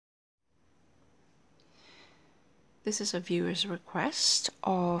This is a viewer's request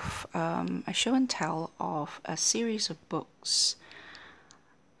of a show and tell of a series of books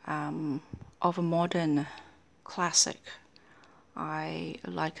of a modern classic. I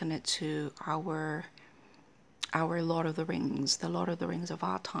liken it to our Lord of the Rings, the Lord of the Rings of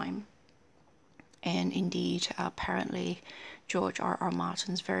our time. And indeed, apparently, George R.R.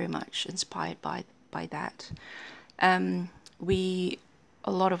 Martin's very much inspired by that.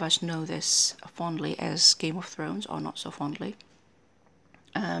 A lot of us know this fondly as Game of Thrones, or not so fondly.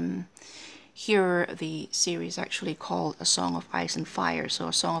 Here, the series actually called A Song of Ice and Fire. So,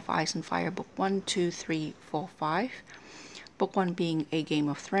 A Song of Ice and Fire, Book 1, 2, 3, 4, 5. Book 1 being A Game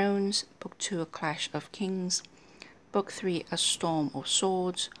of Thrones. Book 2, A Clash of Kings. Book 3, A Storm of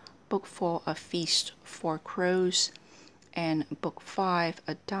Swords. Book 4, A Feast for Crows. And Book 5,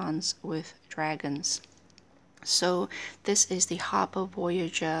 A Dance with Dragons. So this is the Harper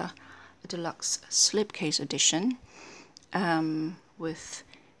Voyager Deluxe Slipcase edition with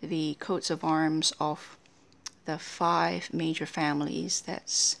the coats of arms of the 5 major families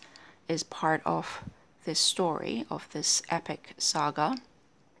that is part of this story, of this epic saga.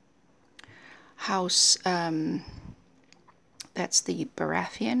 House, that's the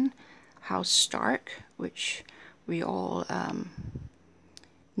Baratheon, House Stark, which we all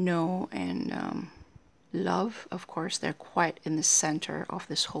know and love. Of course, they're quite in the center of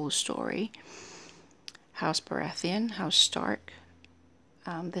this whole story. House Baratheon, House Stark.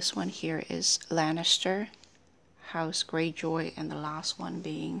 This one here is Lannister, House Greyjoy, and the last one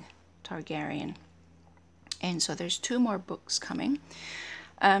being Targaryen. And so there's 2 more books coming.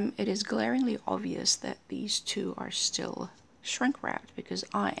 It is glaringly obvious that these 2 are still shrink wrapped because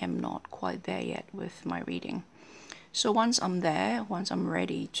I am not quite there yet with my reading. So once I'm there, once I'm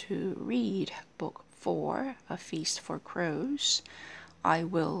ready to read book 4, A Feast for Crows, I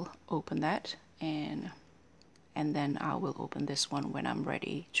will open that, and then I will open this one when I'm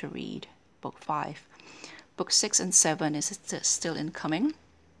ready to read book 5. Book 6 and 7 is still incoming,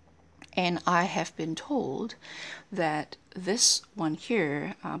 and I have been told that this one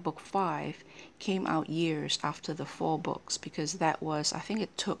here, book 5, came out years after the 4 books, because that was, I think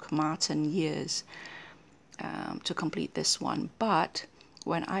it took Martin years to complete this one. But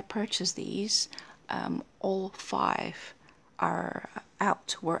when I purchased these, all 5 were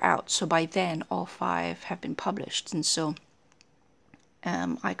out. So by then, all 5 have been published. And so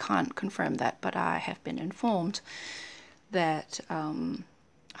I can't confirm that, but I have been informed that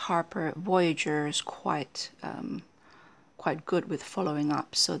Harper Voyager is quite good with following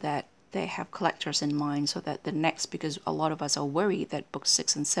up, so that they have collectors in mind, so that the next, because a lot of us are worried that books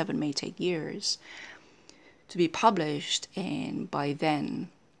 6 and 7 may take years to be published, and by then,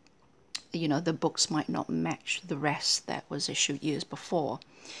 you know, the books might not match the rest that was issued years before.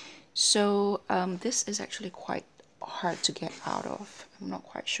 So this is actually quite hard to get out of. I'm not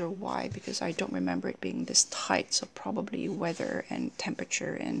quite sure why, because I don't remember it being this tight, so probably weather and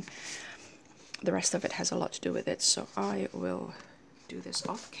temperature and the rest of it has a lot to do with it. So I will do this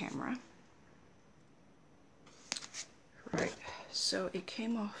off camera. Right, so it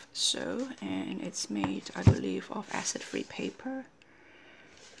came off so, and it's made, I believe, of acid-free paper.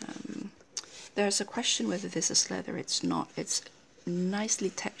 There's a question whether this is leather. It's not. It's nicely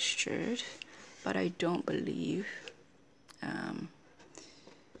textured, but I don't believe,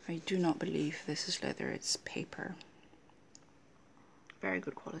 I do not believe this is leather. It's paper. Very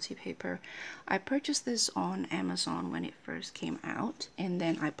good quality paper. I purchased this on Amazon when it first came out, and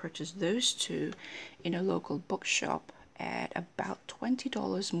then I purchased those 2 in a local bookshop at about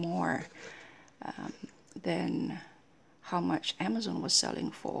 $20 more than how much Amazon was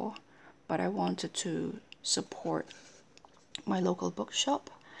selling for. But I wanted to support my local bookshop,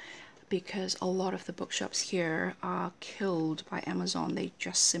 because a lot of the bookshops here are killed by Amazon. They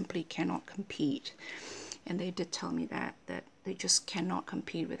just simply cannot compete, and they did tell me that they just cannot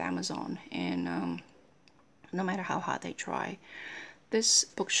compete with Amazon, and no matter how hard they try. This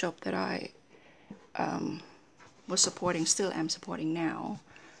bookshop that I was supporting, still am supporting now,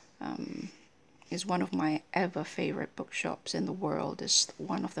 is one of my ever favorite bookshops in the world. It's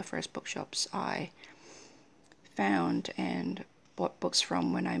one of the first bookshops I found and bought books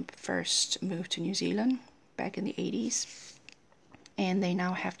from when I first moved to New Zealand back in the 80s. And they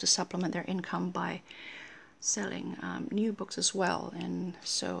now have to supplement their income by selling new books as well. And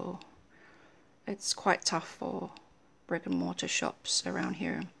so it's quite tough for brick and mortar shops around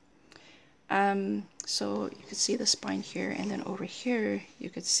here. So you can see the spine here, and then over here you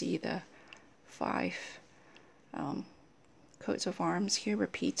could see the 5 coats of arms here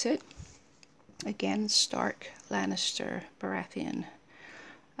repeated. Again, Stark, Lannister, Baratheon,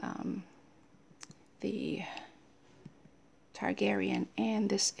 the Targaryen, and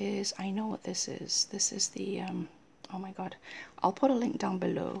this is, I know what this is. This is the, oh my god, I'll put a link down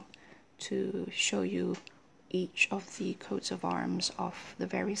below to show you each of the coats of arms of the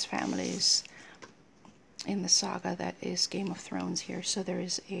various families in the saga that is Game of Thrones here. So there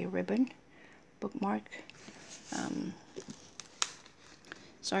is a ribbon bookmark.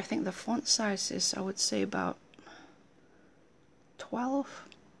 So I think the font size is, I would say, about 12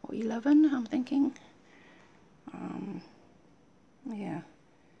 or 11, I'm thinking. Yeah,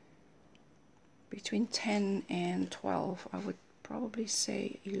 between 10 and 12. I would probably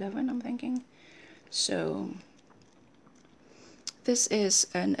say 11, I'm thinking. So this is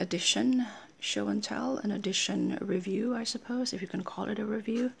an edition show and tell, an edition review, I suppose, if you can call it a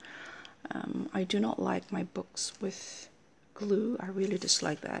review. I do not like my books with glue. I really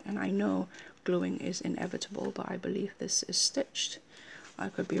dislike that, and I know gluing is inevitable, but I believe this is stitched. I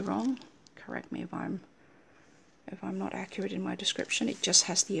could be wrong. Correct me if I'm not accurate in my description. It just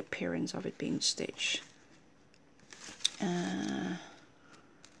has the appearance of it being stitched.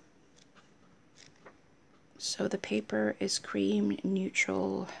 So the paper is cream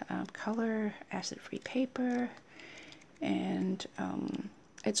neutral color, acid-free paper, and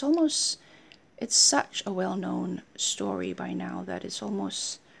it's such a well-known story by now that it's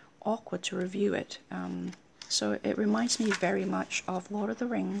almost awkward to review it. So it reminds me very much of Lord of the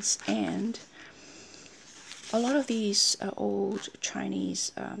Rings and a lot of these old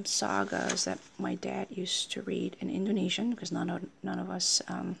Chinese sagas that my dad used to read in Indonesian, because none of us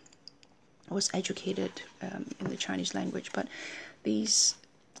was educated in the Chinese language. But these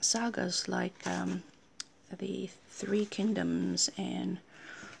sagas like the Three Kingdoms and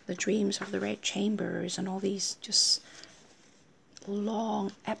the Dreams of the Red Chambers and all these just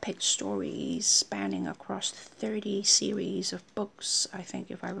long epic stories spanning across 30 series of books, I think,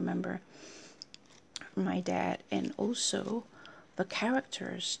 if I remember, my dad. And also the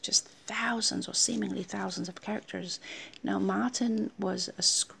characters, just thousands or seemingly thousands of characters. Now Martin was a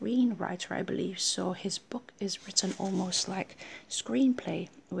screenwriter, I believe, so his book is written almost like screenplay,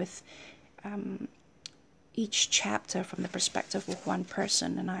 with each chapter from the perspective of one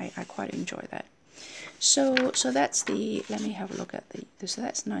person, and I quite enjoy that. So that's the, let me have a look at the, so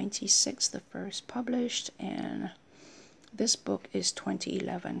that's 96, the first published, and this book is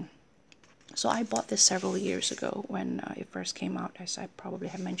 2011. So I bought this several years ago when it first came out, as I probably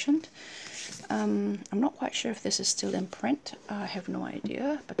have mentioned. I'm not quite sure if this is still in print. I have no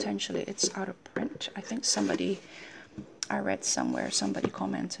idea. Potentially it's out of print. I think I read somewhere, somebody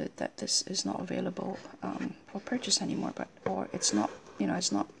commented that this is not available for purchase anymore, or it's not,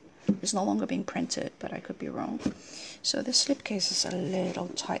 it's no longer being printed, but I could be wrong. So this slipcase is a little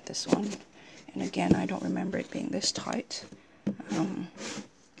tight, this one. And again, I don't remember it being this tight.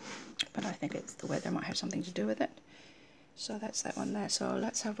 But I think it's the weather might have something to do with it. So that's that one there. So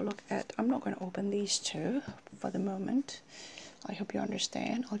let's have a look at, I'm not going to open these two for the moment. I hope you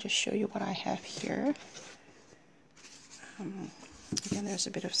understand. I'll just show you what I have here. Again, there's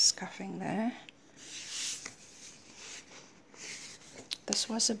a bit of scuffing there. This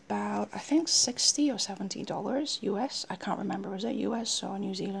was about, I think, $60 or $70 US. I can't remember. Was it US or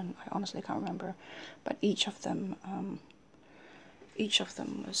New Zealand? I honestly can't remember. But each of them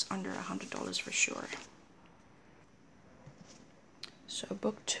was under $100 for sure. So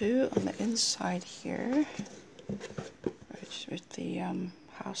book 2 on the inside here, with the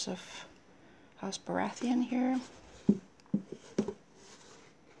House Baratheon here,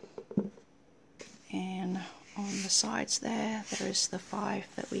 and on the sides there is the 5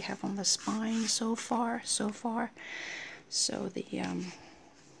 that we have on the spine so far. So the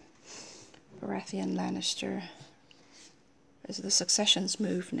Baratheon, Lannister, as the successions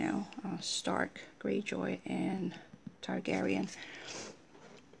move now, Stark, Greyjoy, and Targaryen.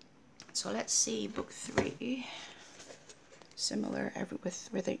 So let's see book 3. Similar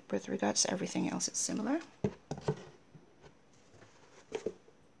with regards to everything else, it's similar.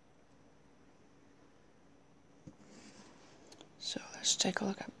 So let's take a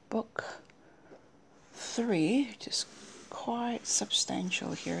look at book 3, which is quite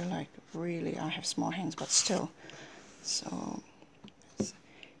substantial here. Like, really, I have small hands, but still. So it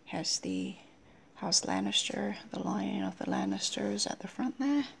has the House Lannister, the line of the Lannisters at the front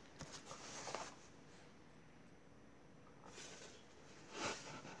there.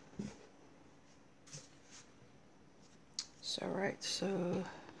 So right, so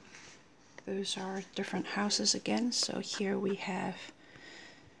those are different houses again. So here we have,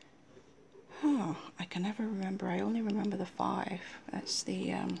 I can never remember. I only remember the 5. That's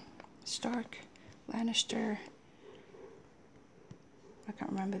the Stark, Lannister. I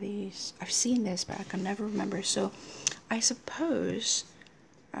can't remember these. I've seen this, but I can never remember. So I suppose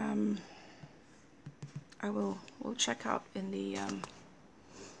we'll check out in the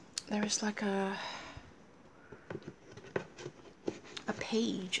there is like a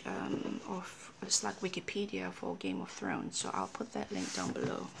page of, it's like Wikipedia for Game of Thrones, so I'll put that link down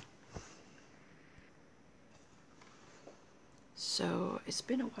below. So it's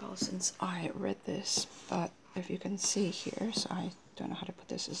been a while since I read this, but if you can see here, so I don't know how to put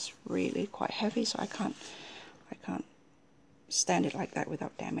this, it's really quite heavy, so I can't stand it like that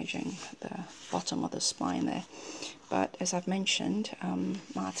without damaging the bottom of the spine there. But as I've mentioned,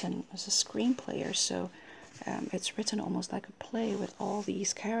 Martin is a screenplayer, so it's written almost like a play with all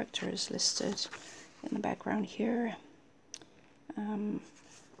these characters listed in the background here. Let's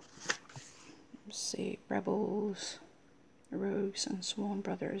see, rebels, rogues, and sworn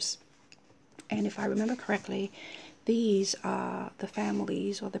brothers. And if I remember correctly, these are the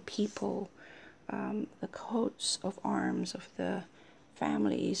families or the people, the coats of arms of the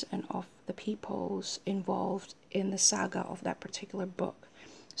families and of the peoples involved in the saga of that particular book.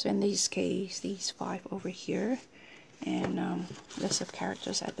 So in this case, these 5 over here, and list of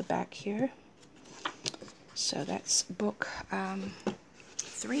characters at the back here. So that's book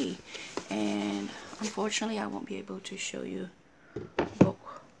 3, and unfortunately I won't be able to show you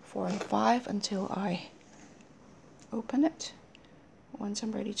book 4 and 5 until I open it once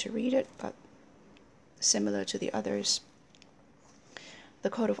I'm ready to read it. But similar to the others, the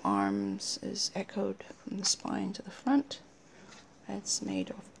coat of arms is echoed from the spine to the front. It's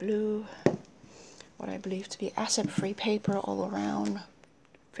made of blue, what I believe to be acid-free paper all around.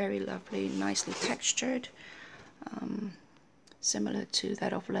 Very lovely, nicely textured. Similar to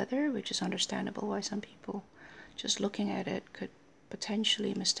that of leather, which is understandable why some people just looking at it could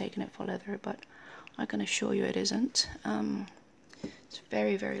potentially mistaken it for leather, but I can assure you it isn't. It's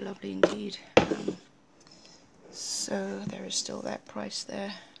very, very lovely indeed. So there is still that price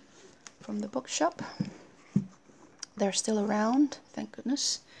there from the bookshop. They're still around, thank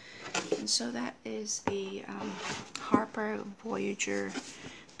goodness. And so that is the Harper Voyager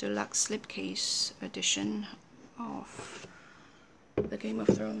Deluxe Slipcase edition of the Game of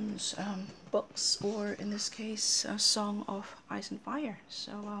Thrones books, or in this case, A Song of Ice and Fire.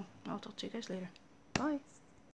 So I'll talk to you guys later. Bye.